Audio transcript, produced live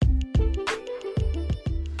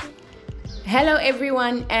Hello,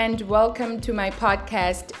 everyone, and welcome to my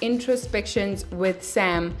podcast, Introspections with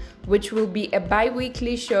Sam, which will be a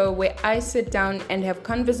bi-weekly show where I sit down and have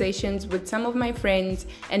conversations with some of my friends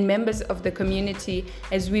and members of the community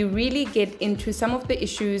as we really get into some of the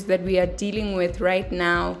issues that we are dealing with right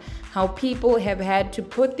now, how people have had to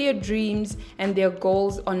put their dreams and their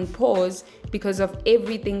goals on pause because of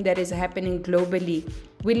everything that is happening globally.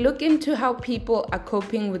 We look into how people are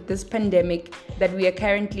coping with this pandemic that we are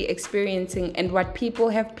currently experiencing and what people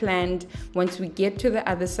have planned once we get to the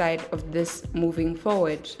other side of this moving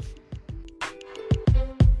forward.